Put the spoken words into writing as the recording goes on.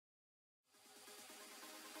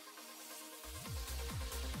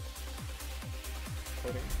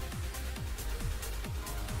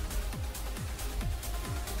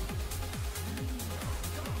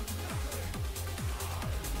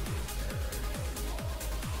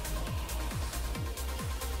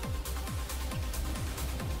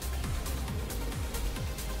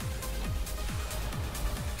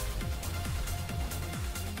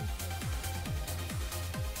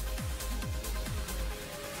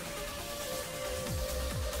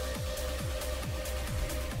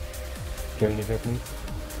Ik weet niet of niet.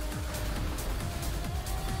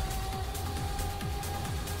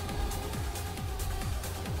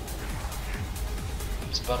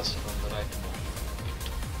 It's Barca on the right more.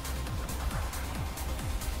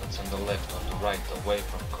 That's on the left, on the right, away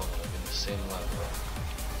from corner, in the same line, right?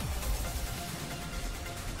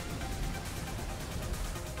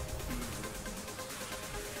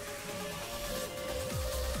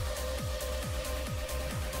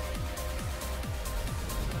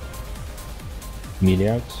 Melee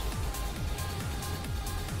out.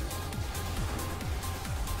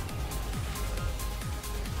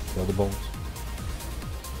 Kill the bolt.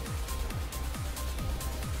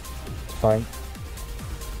 It's fine.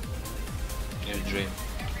 Your dream.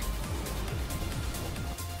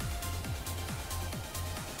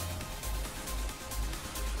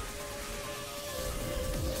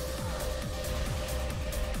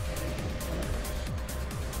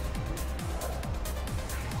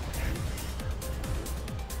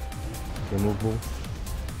 Remove bull.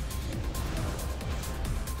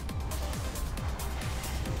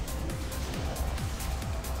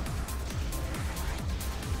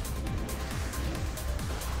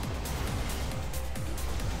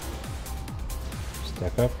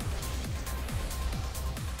 Stack up.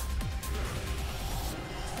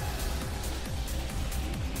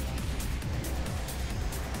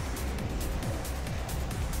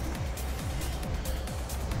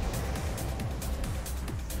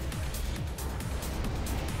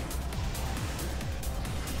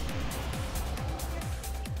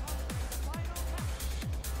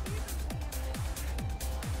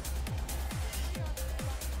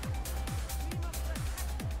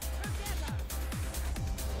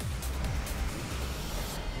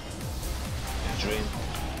 Dream.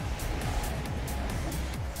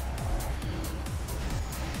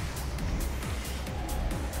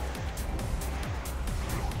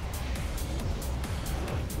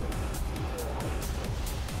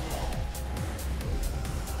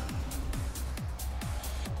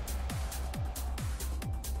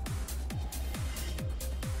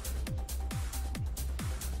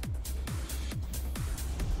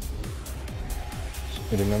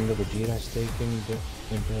 Remember the Jira is taking the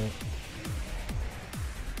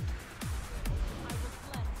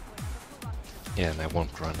Yeah, and I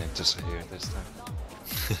won't run into Sahir this time.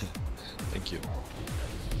 Thank you.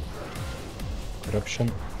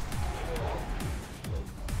 corruption.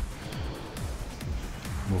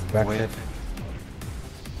 Move back. Wait.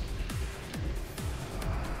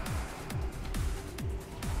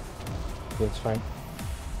 That's fine.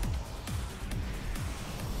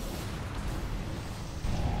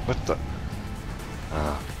 What the?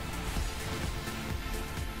 Ah,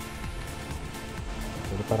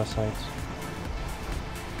 For the parasites.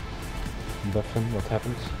 Buff him, what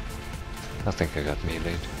happens? I think I got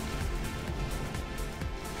meleeed.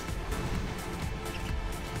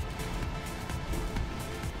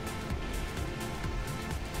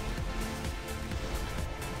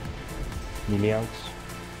 Melee out.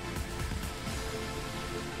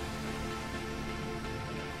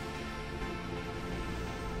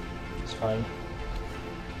 It's fine.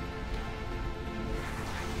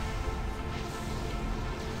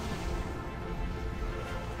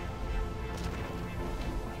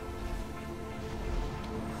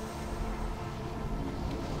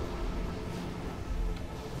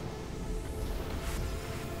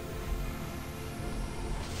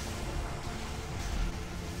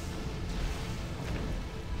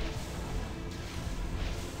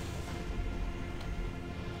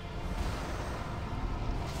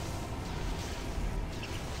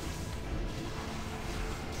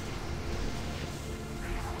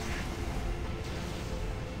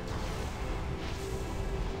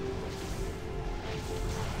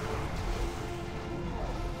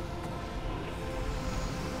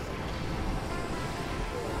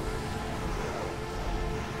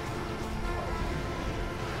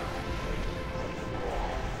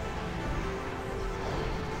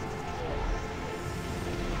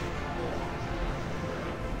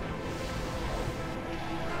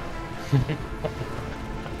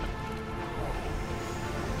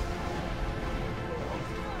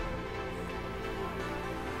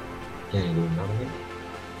 Can you do another hit?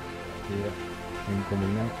 Yeah,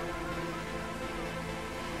 incoming now.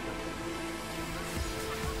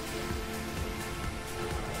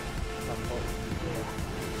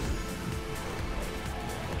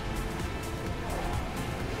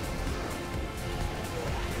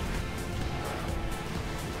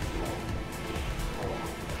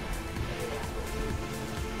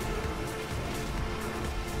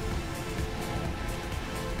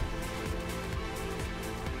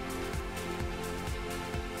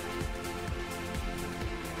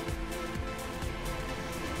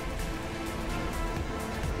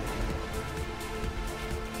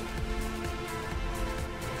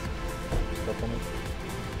 Stop on it.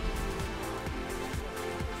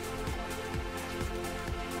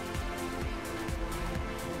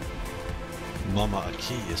 Mama a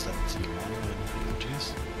key, is that the Mama in emojis?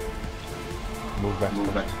 Move back.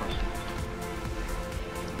 Move back first.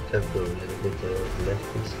 Have go a little bit left,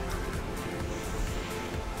 please.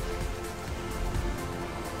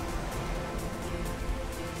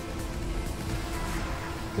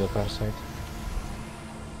 The other side.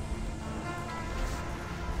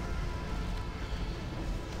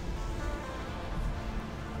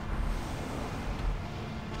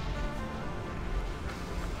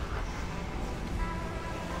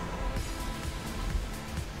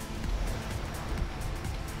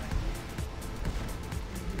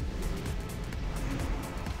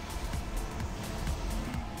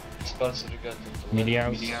 Sponsor got to the Media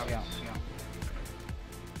left. out. Yeah.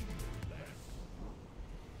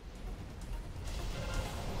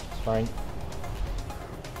 It's fine.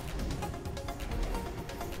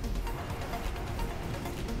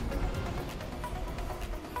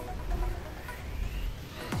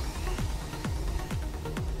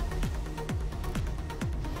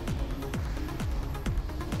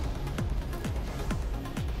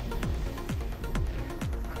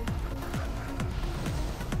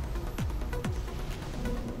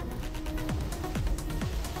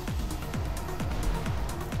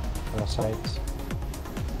 Sides.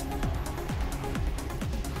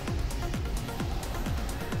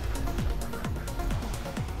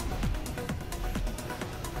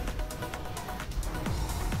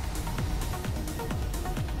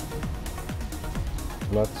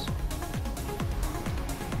 Lots.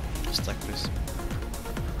 Stack please.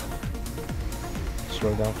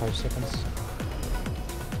 Slow down 5 seconds.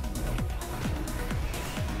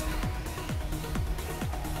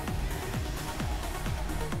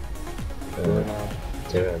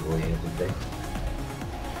 Terrible here today.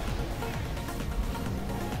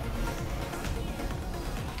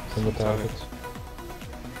 Single target.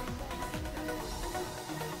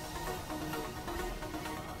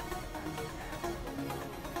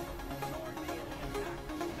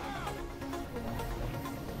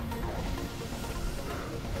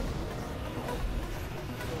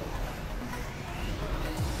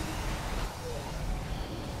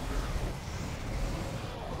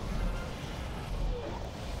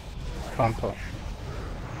 Pump up.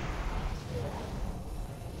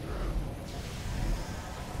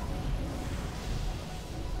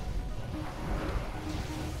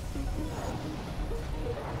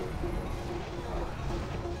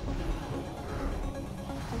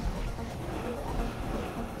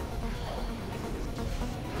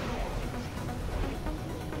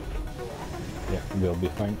 Yeah, we'll be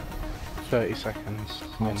fine. 30 seconds.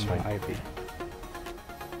 That's on fine. Ivy.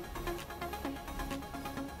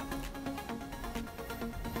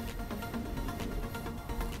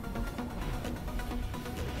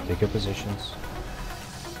 Take your positions.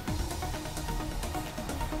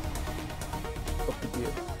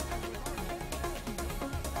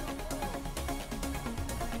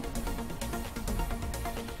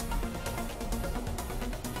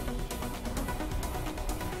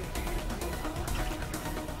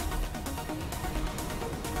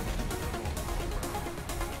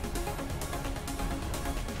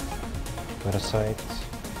 Parasite.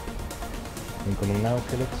 Incoming now,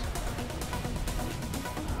 kill it.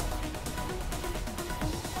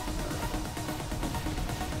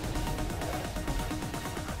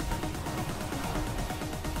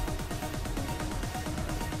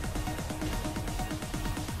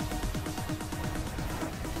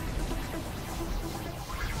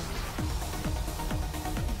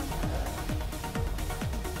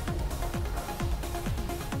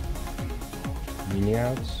 Mini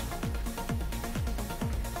outs.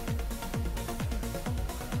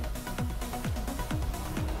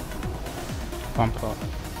 Pump up.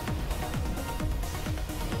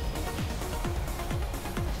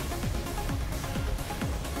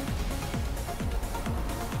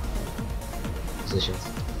 Positions.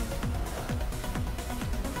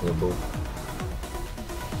 No boom.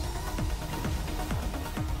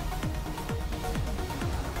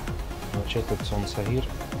 Watch it, it's on Sahir.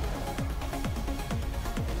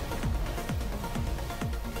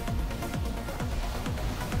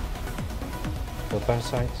 The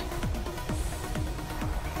Parasite.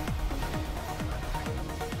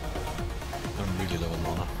 I'm really low on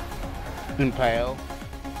mana. Impale.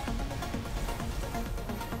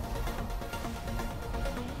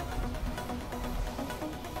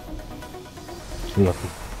 Lucky.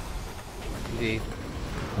 Indeed.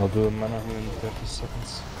 I'll do a mana heal in 30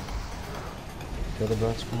 seconds. The other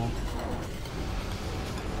birds come on.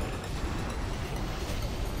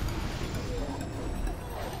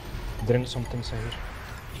 Drink something, Sahir.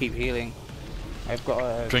 Keep healing. I've got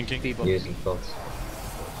a Drinking. debuff. Using thoughts.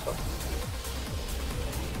 Fuck.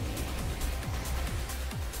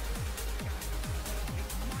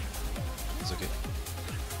 It's okay.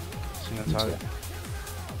 Single target.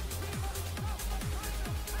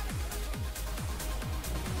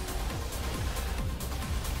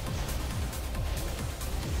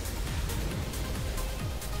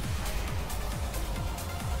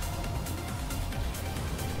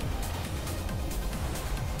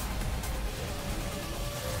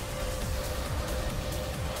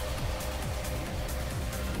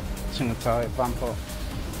 Single target, vamp up.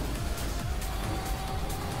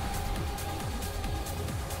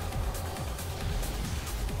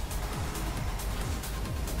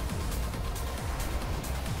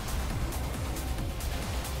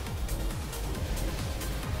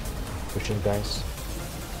 Pushing guys.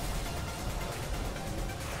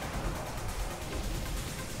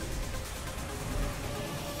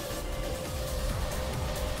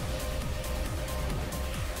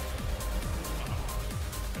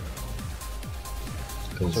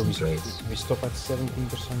 So we stop at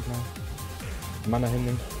 17% now. Mana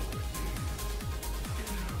healing.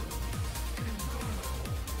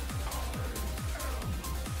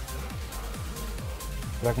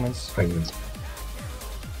 Fragments. Fragments.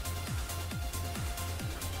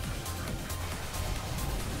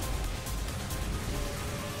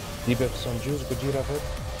 Debuffs on juice, Gojira hit.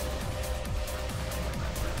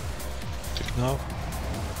 Check now.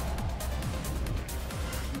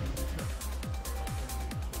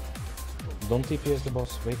 Don't TPS the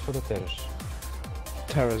boss, wait for the terrors.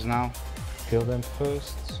 Terrors now. Kill them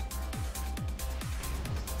first.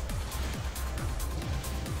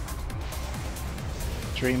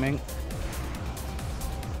 Dreaming.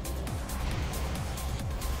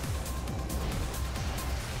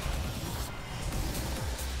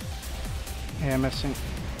 Yeah, missing.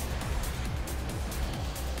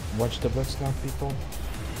 Watch the bloods now, people.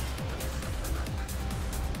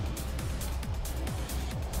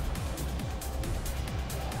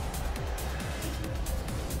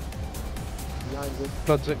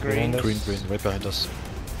 Bloods at green. Behind us. Green, right behind us.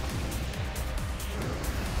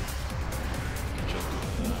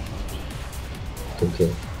 Don't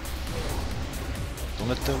kill. Don't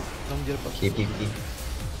let them get above. Keep. Yes.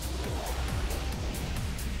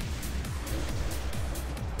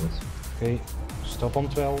 Okay, stop on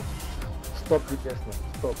 12. Stop the gas now.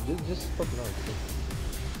 Stop. Just stop now.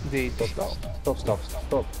 Indeed. Stop.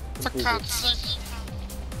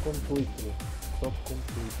 Completely. Stop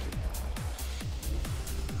completely.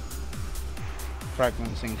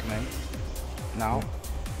 Fragments incoming. Now.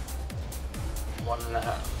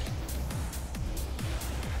 1.5.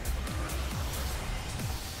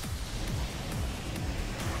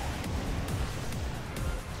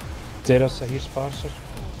 Terra Sahir Sparser.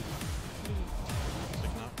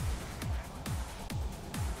 Check now.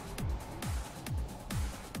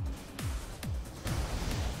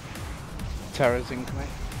 Terrors incoming.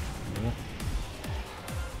 Yeah.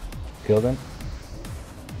 Kill them.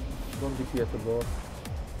 Don't DPS the boss.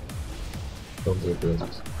 Don't do it.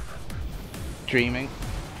 Dreaming.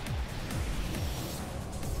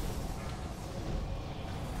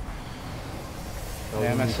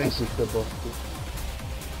 Yeah, missing. This is the boss too.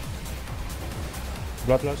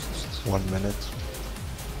 Bloodlust. 1 minute.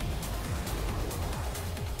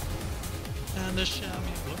 And the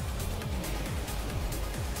chamois blood.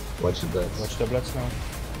 Watch the bloods. Watch the bloods now.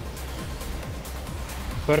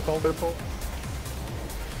 Purple.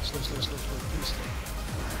 Slow, please slow.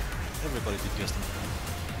 Everybody DPS them.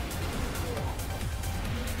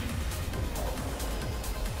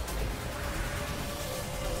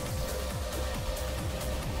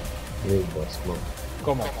 Really boss, come on.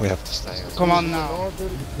 Come on. We have to stay. Come on now.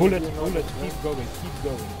 Bullet, keep going.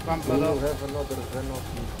 Vamp We blood will up. have another Venom.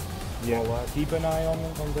 Yeah, keep an eye on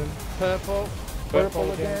them. Purple.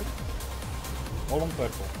 Purple again. All on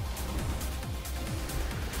purple.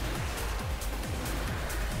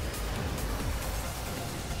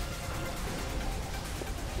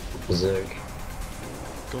 Berserk.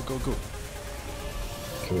 Go. Come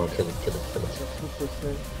on, kill it.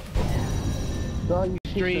 2%. Die, you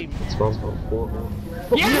shit. Dream. It's one for 4.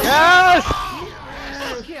 Yes!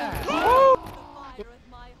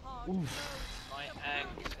 My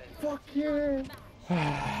anger. Fuck yeah!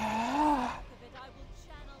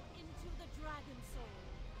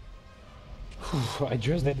 I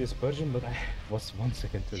just did dispersion, but I was 1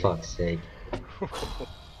 second too late. Fuck's sake.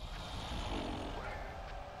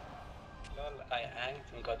 Lol, I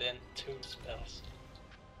anged and got in 2 spells.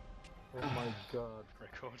 Oh my god.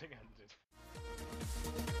 Recording ended.